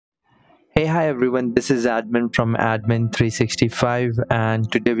Hey, hi everyone, this is Admin from Admin 365,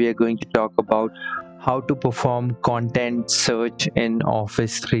 and today we are going to talk about how to perform content search in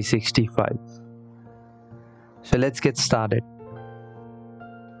Office 365. So let's get started.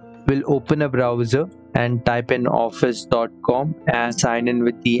 We'll open a browser and type in office.com and sign in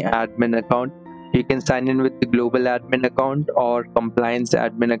with the admin account. You can sign in with the global admin account or compliance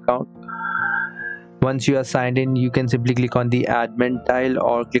admin account. Once you are signed in, you can simply click on the admin tile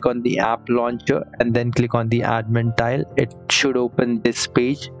or click on the app launcher and then click on the admin tile. It should open this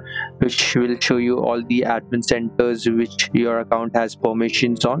page, which will show you all the admin centers which your account has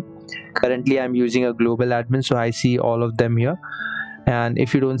permissions on. Currently I'm using a global admin, so I see all of them here. And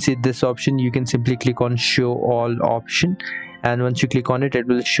if you don't see this option, you can simply click on show all option, and once you click on it, it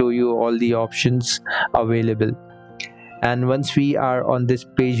will show you all the options available. And once we are on this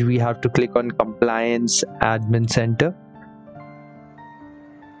page, we have to click on compliance admin center,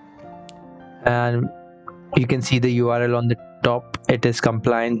 and you can see the URL on the top. It is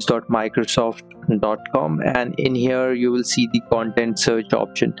compliance.microsoft.com, and in here you will see the content search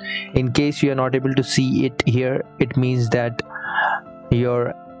option. In case you are not able to see it here, it means that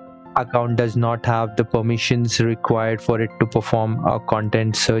your account does not have the permissions required for it to perform a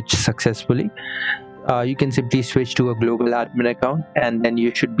content search successfully. You can simply switch to a global admin account, and then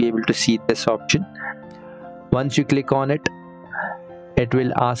you should be able to see this option. Once you click on it, it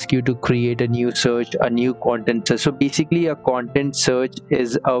will ask you to create a new search, a new content search. So basically a content search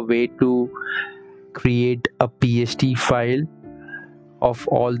is a way to create a PST file of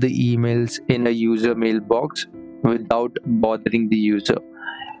all the emails in a user mailbox without bothering the user.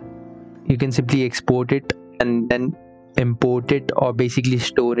 You can simply export it and then import it, or basically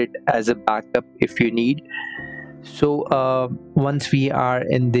store it as a backup if you need. So once we are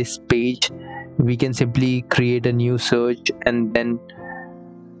in this page, we can simply create a new search and then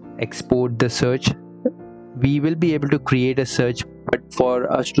export the search. We will be able to create a search, but for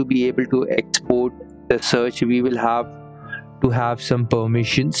us to be able to export the search, we will have to have some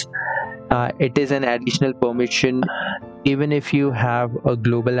permissions. It is an additional permission. Even if you have a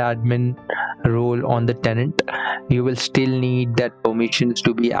global admin role on the tenant, you will still need that permissions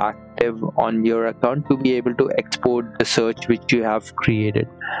to be active on your account to be able to export the search which you have created.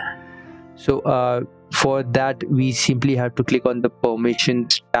 So for that, we simply have to click on the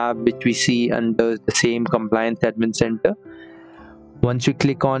permissions tab which we see under the same compliance admin center. Once you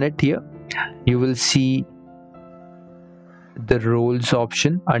click on it here, you will see the roles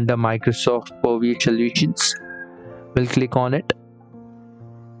option under Microsoft Purview Solutions. We'll click on it,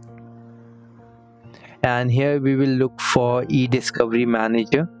 and here we will look for e-discovery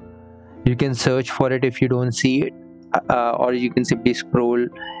manager. You can search for it if you don't see it, or you can simply scroll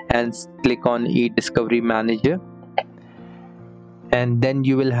and click on e-discovery manager, and then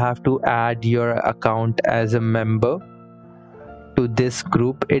you will have to add your account as a member to this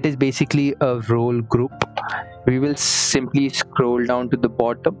group. It is basically a role group. We will simply scroll down to the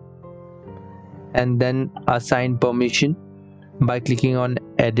bottom and then assign permission by clicking on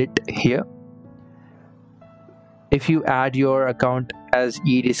edit here. If you add your account as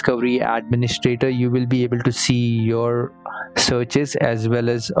e-discovery administrator, you will be able to see your searches as well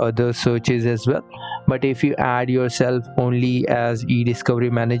as other searches as well. But if you add yourself only as e-discovery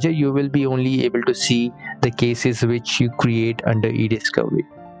manager, you will be only able to see the cases which you create under e-discovery.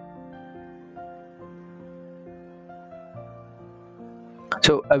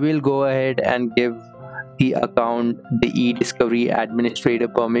 So I will go ahead and give the account the e-discovery administrator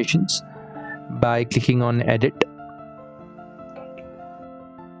permissions by clicking on edit.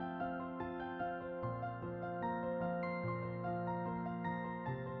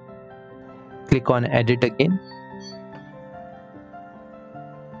 Click on edit again,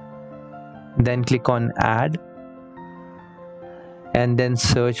 then click on add, and then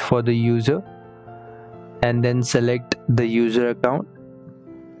search for the user, and then select the user account,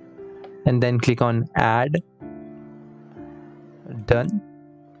 and then click on add, done,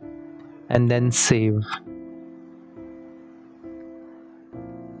 and then save.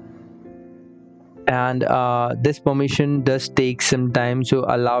 And this permission does take some time, so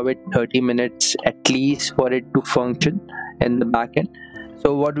allow it 30 minutes at least for it to function in the backend.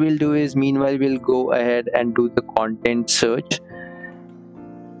 So what we'll do is, meanwhile, we'll go ahead and do the content search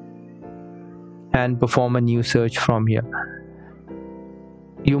and perform a new search from here.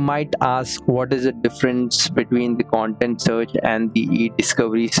 You might ask, what is the difference between the content search and the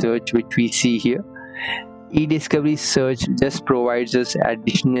e-discovery search which we see here? E-discovery search just provides us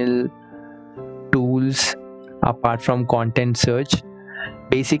additional tools apart from content search.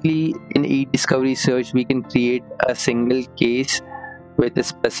 Basically, in e-discovery search, we can create a single case with a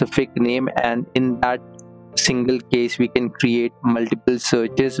specific name, and in that single case we can create multiple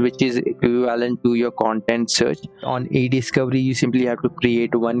searches which is equivalent to your content search. On e-discovery you simply have to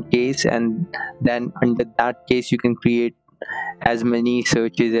create one case, and then under that case you can create as many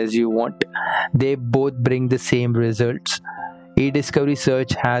searches as you want. They both bring the same results. E-discovery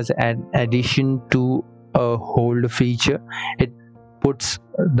search has an addition to a hold feature. It puts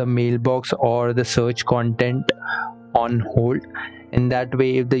the mailbox or the search content on hold. In that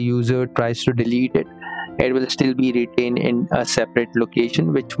way, if the user tries to delete it, it will still be retained in a separate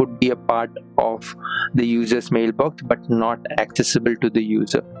location, which would be a part of the user's mailbox but not accessible to the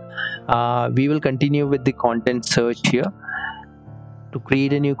user. We will continue with the content search here. To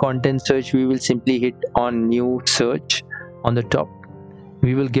create a new content search, we will simply hit on new search on the top.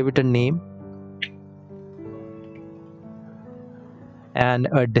 We will give it a name and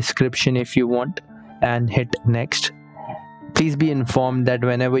a description if you want, and hit next. Please be informed that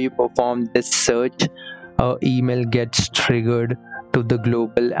whenever you perform this search, an email gets triggered to the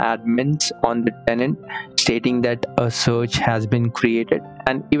global admins on the tenant stating that a search has been created.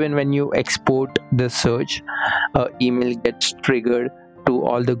 And even when you export the search, an email gets triggered to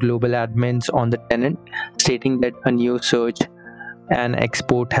all the global admins on the tenant stating that a new search and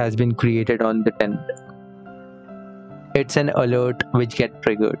export has been created on the tenant. It's an alert which gets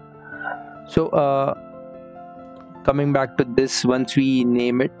triggered. So coming back to this, once we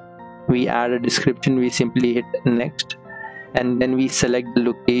name it, we add a description, we simply hit next, and then we select the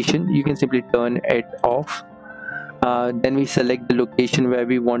location. You can simply turn it off. Then we select the location where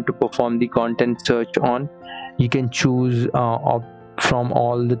we want to perform the content search on. You can choose from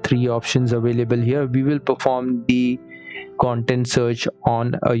all the three options available here. We will perform the content search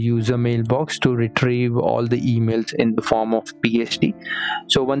on a user mailbox to retrieve all the emails in the form of PST.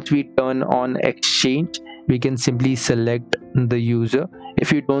 So once we turn on Exchange, we can simply select the user.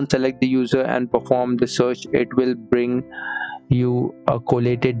 If you don't select the user and perform the search, it will bring you a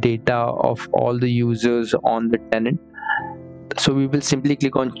collated data of all the users on the tenant. So we will simply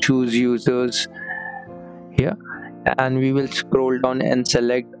click on choose users here, and we will scroll down and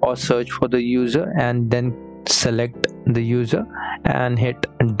select or search for the user, and then select the user and hit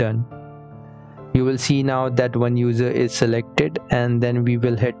done. You will see now that one user is selected, and then we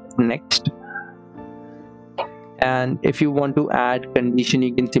will hit next. And if you want to add condition,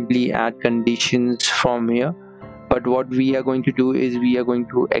 you can simply add conditions from here. But what we are going to do is we are going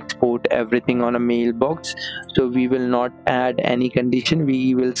to export everything on a mailbox, so we will not add any condition.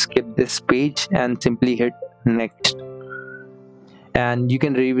 We will skip this page and simply hit next. And you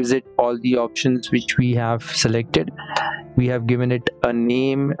can revisit all the options which we have selected. We have given it a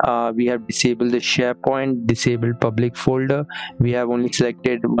name, we have disabled the SharePoint, disabled public folder, we have only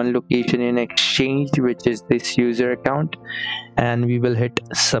selected one location in Exchange, which is this user account, and we will hit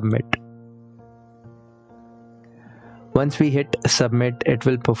submit. Once we hit submit, it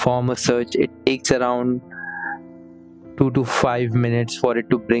will perform a search. It takes around 2 to 5 minutes for it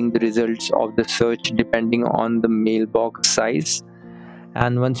to bring the results of the search depending on the mailbox size.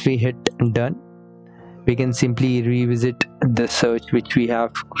 And once we hit done, we can simply revisit the search which we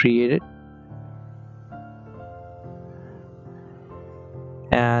have created,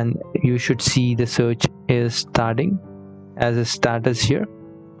 and you should see the search is starting as a status here.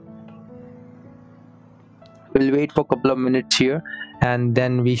 We'll wait for a couple of minutes here, and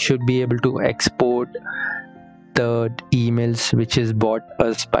then we should be able to export the emails which is brought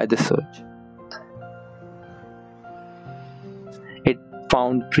us by the search. It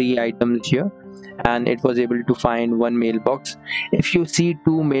found 3 items here, and it was able to find one mailbox. If you see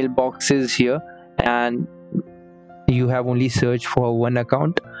 2 mailboxes here and you have only searched for one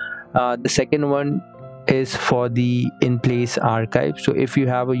account, the second one is for the in-place archive. So if you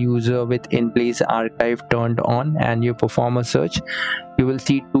have a user with in-place archive turned on and you perform a search, you will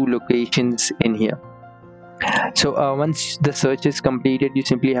see 2 locations in here. So once the search is completed, you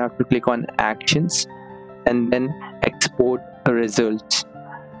simply have to click on actions and then export results.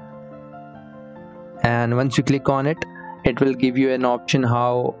 And once you click on it, it will give you an option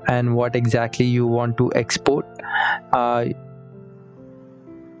how and what exactly you want to export.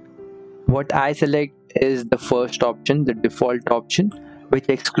 What I select is the first option, the default option, which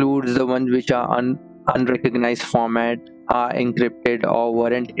excludes the ones which are unrecognized format, are encrypted, or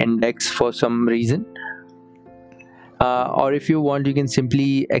weren't indexed for some reason. Or if you want, you can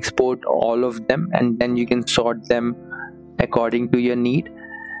simply export all of them, and then you can sort them according to your need.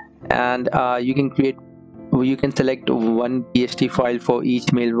 And you can select one PST file for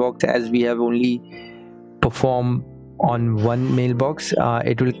each mailbox. As we have only performed on one mailbox,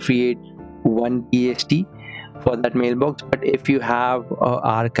 it will create one PST for that mailbox. But if you have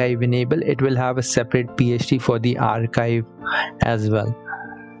archive enabled, it will have a separate PHP for the archive as well.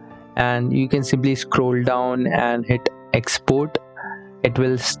 And you can simply scroll down and hit export. It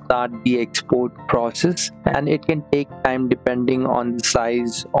will start the export process, and it can take time depending on the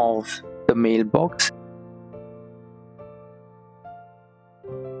size of the mailbox.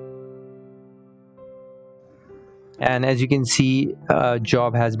 And as you can see, a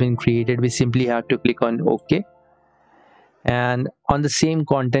job has been created. We simply have to click on OK. And on the same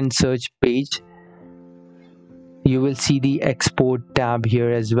content search page, you will see the export tab here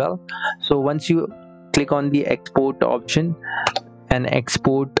as well. So once you click on the export option, an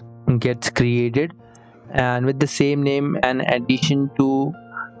export gets created, and with the same name, an addition to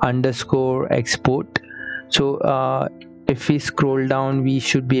underscore export. So if we scroll down, we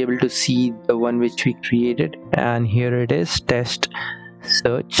should be able to see the one which we created, and here it is, test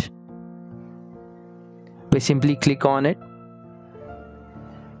search. We simply click on it,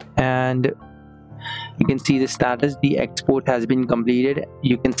 and you can see the status. The export has been completed.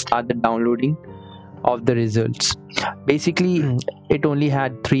 You can start the downloading of the results. Basically, it only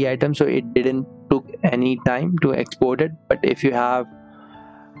had 3 items, so it didn't took any time to export it. But if you have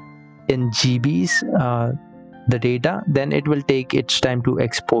in GBs the data, then it will take its time to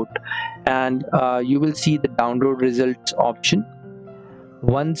export. And you will see the download results option.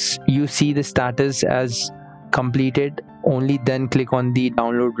 Once you see the status as completed, only then click on the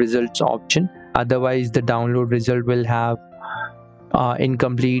download results option. Otherwise, the download result will have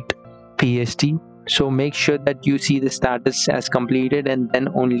incomplete PST. So make sure that you see the status as completed, and then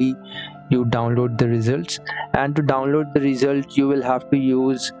only you download the results. And to download the results, you will have to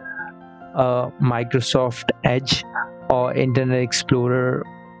use Microsoft Edge or Internet Explorer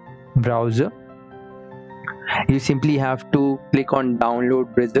browser. You simply have to click on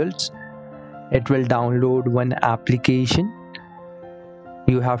download results. It will download one application.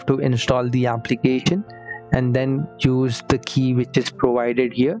 You have to install the application and then use the key which is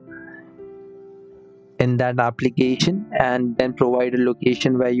provided here in that application, and then provide a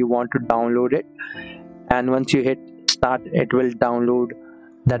location where you want to download it. And once you hit start, it will download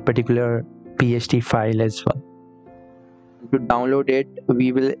that particular PHP file as well. To download it,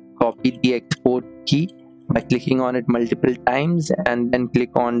 we will copy the export key by clicking on it multiple times, and then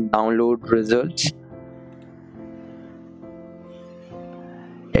click on download results.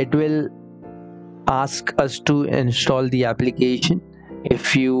 It will ask us to install the application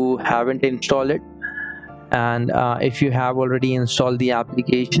if you haven't installed it, and if you have already installed the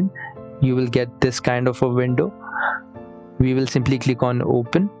application, you will get this kind of a window. We will simply click on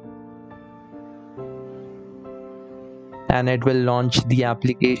open, and it will launch the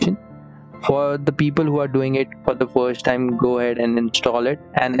application. For the people who are doing it for the first time, go ahead and install it.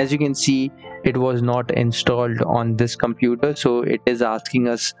 And as you can see, it was not installed on this computer, so it is asking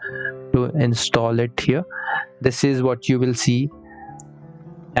us to install it here. This is what you will see,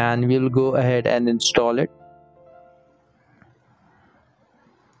 and we'll go ahead and install it.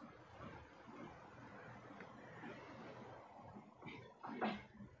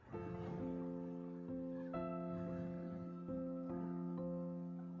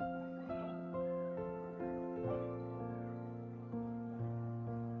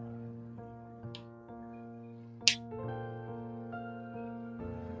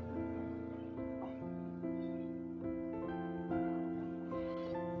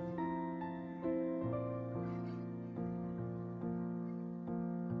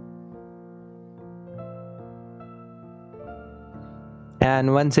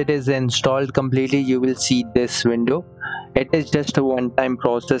 And once it is installed completely, you will see this window. It is just a one-time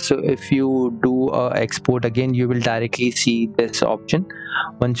process, so if you do export again, you will directly see this option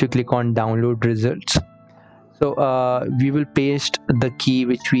once you click on download results. So we will paste the key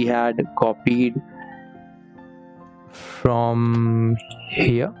which we had copied from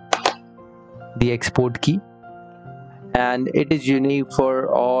here, the export key, and it is unique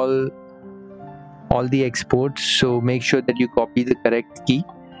for all the exports, so make sure that you copy the correct key.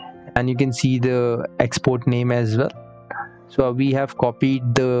 And you can see the export name as well. So we have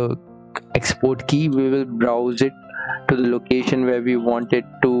copied the export key. We will browse it to the location where we want it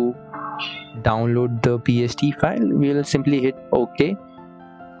to download the PST file. We will simply hit OK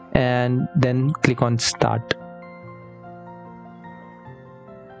and then click on start.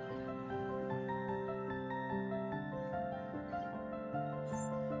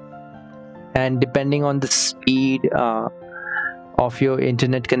 And depending on the speed of your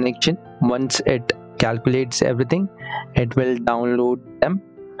internet connection, once it calculates everything, it will download them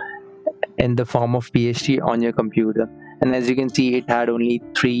in the form of PHP on your computer. And as you can see, it had only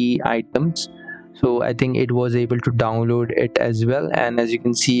 3 items, So I think it was able to download it as well. And as you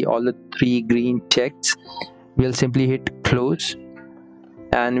can see, all the three green checks, we'll simply hit close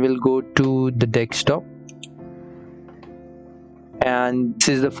and we'll go to the desktop, and this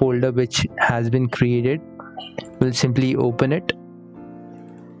is the folder which has been created. We'll simply open it.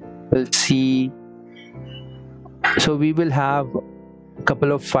 We'll see, so we will have a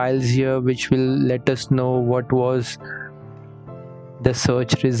couple of files here which will let us know what was the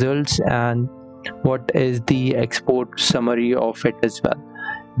search results and what is the export summary of it as well.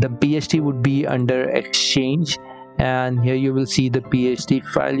 The PST would be under exchange, and here you will see the PST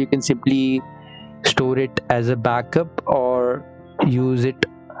file. You can simply store it as a backup or use it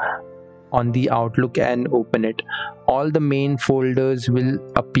on the Outlook and open it. All the main folders will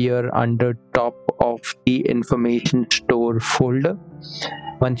appear under top of the information store folder.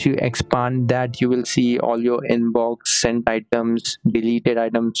 Once you expand that, you will see all your inbox, sent items, deleted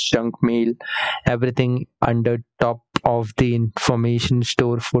items, junk mail, everything under top of the information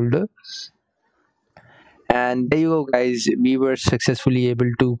store folder. And there you go, guys. We were successfully able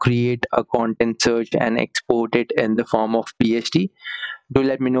to create a content search and export it in the form of PST. Do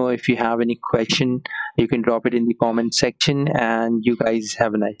let me know if you have any question. You can drop it in the comment section, and you guys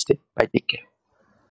have a nice day. Bye, take care.